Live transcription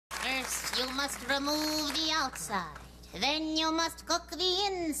First, you must remove the outside. Then you must cook the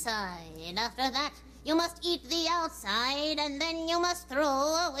inside. After that, you must eat the outside, and then you must throw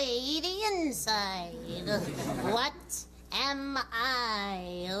away the inside. What am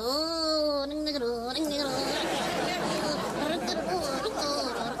I?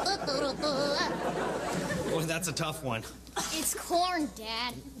 Boy, that's a tough one. It's corn,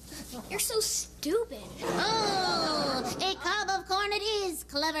 Dad. You're so stupid. Oh, a cob of corn it is,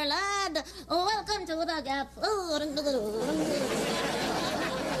 clever lad. Welcome to the Gap.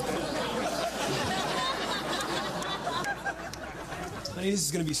 Honey, this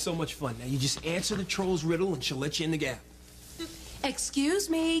is going to be so much fun. Now, you just answer the troll's riddle, and she'll let you in the Gap. Excuse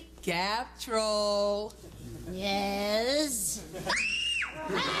me, Gap Troll. Yes.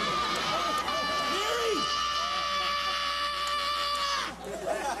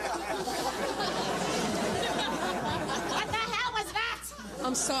 What the hell was that?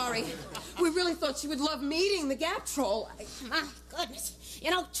 I'm sorry. We really thought you would love meeting the Gap Troll. My goodness.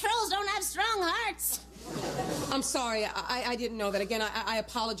 You know, trolls don't have strong hearts. I'm sorry. I didn't know that. Again, I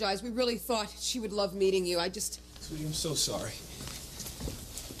apologize. We really thought she would love meeting you. Sweetie, I'm so sorry.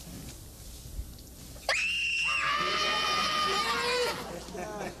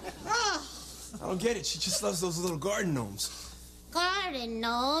 I don't get it. She just loves those little garden gnomes. Garden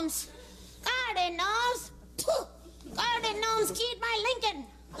gnomes? Garden gnomes? Pooh! Garden gnomes keyed my Lincoln.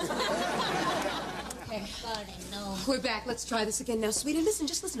 Okay. Garden gnomes. We're back. Let's try this again. Now, sweetie,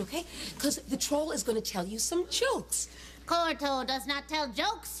 just listen, okay? Because the troll is going to tell you some jokes. Corto does not tell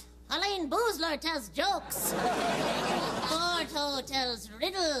jokes. Elaine Boozler tells jokes. Corto tells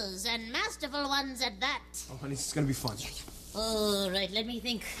riddles, and masterful ones at that. Oh, honey, this is going to be fun. Oh, right, let me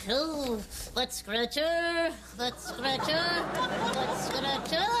think. Oh, butt scratcher, butt scratcher, butt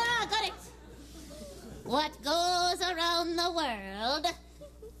scratcher. Ah, got it. What goes around the world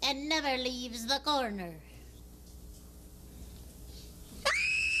and never leaves the corner?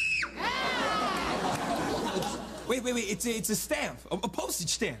 Wait. It's a stamp. A postage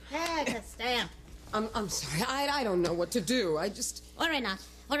stamp. Yeah, it's a stamp. I'm sorry. I don't know what to do. Worry not,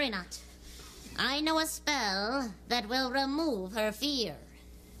 worry not. I know a spell that will remove her fear.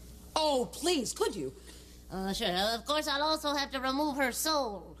 Oh, please, could you? Sure. Of course, I'll also have to remove her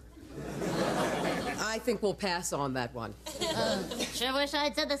soul. I think we'll pass on that one. Sure wish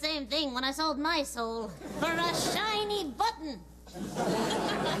I'd said the same thing when I sold my soul for a shiny button.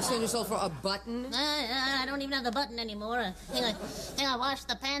 You sold your soul for a button? I don't even have the button anymore. I think I washed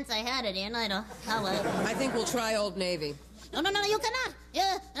the pants I had it in. I don't. How well? I think we'll try Old Navy. No, you cannot.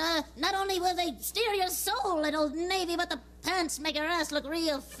 Not only will they steal your soul at Old Navy, but the pants make your ass look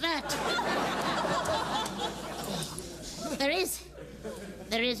real fat. There is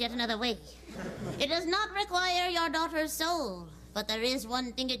yet another way. It does not require your daughter's soul, but there is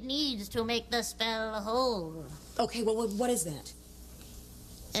one thing it needs to make the spell whole. Okay, well, what is that?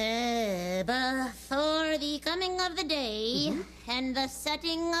 Before the coming of the day and the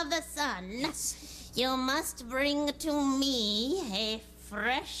setting of the sun, you must bring to me a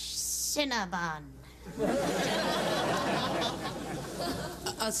fresh Cinnabon.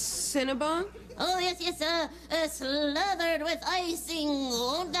 A Cinnabon? Oh, yes, slathered with icing.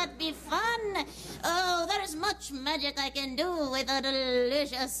 Won't that be fun? Oh, there's much magic I can do with a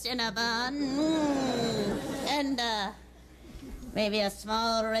delicious Cinnabon. And, maybe a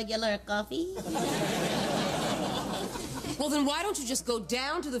small regular coffee? Well, then why don't you just go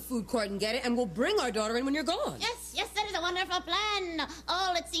down to the food court and get it, and we'll bring our daughter in when you're gone? Yes, that is a wonderful plan.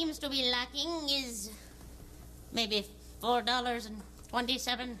 All it seems to be lacking is maybe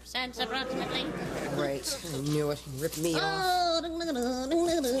 $4.27 approximately. Great. I knew it. Ripped me off.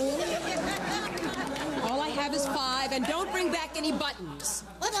 All I have is 5, and don't bring back any buttons.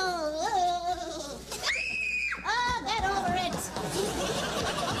 What?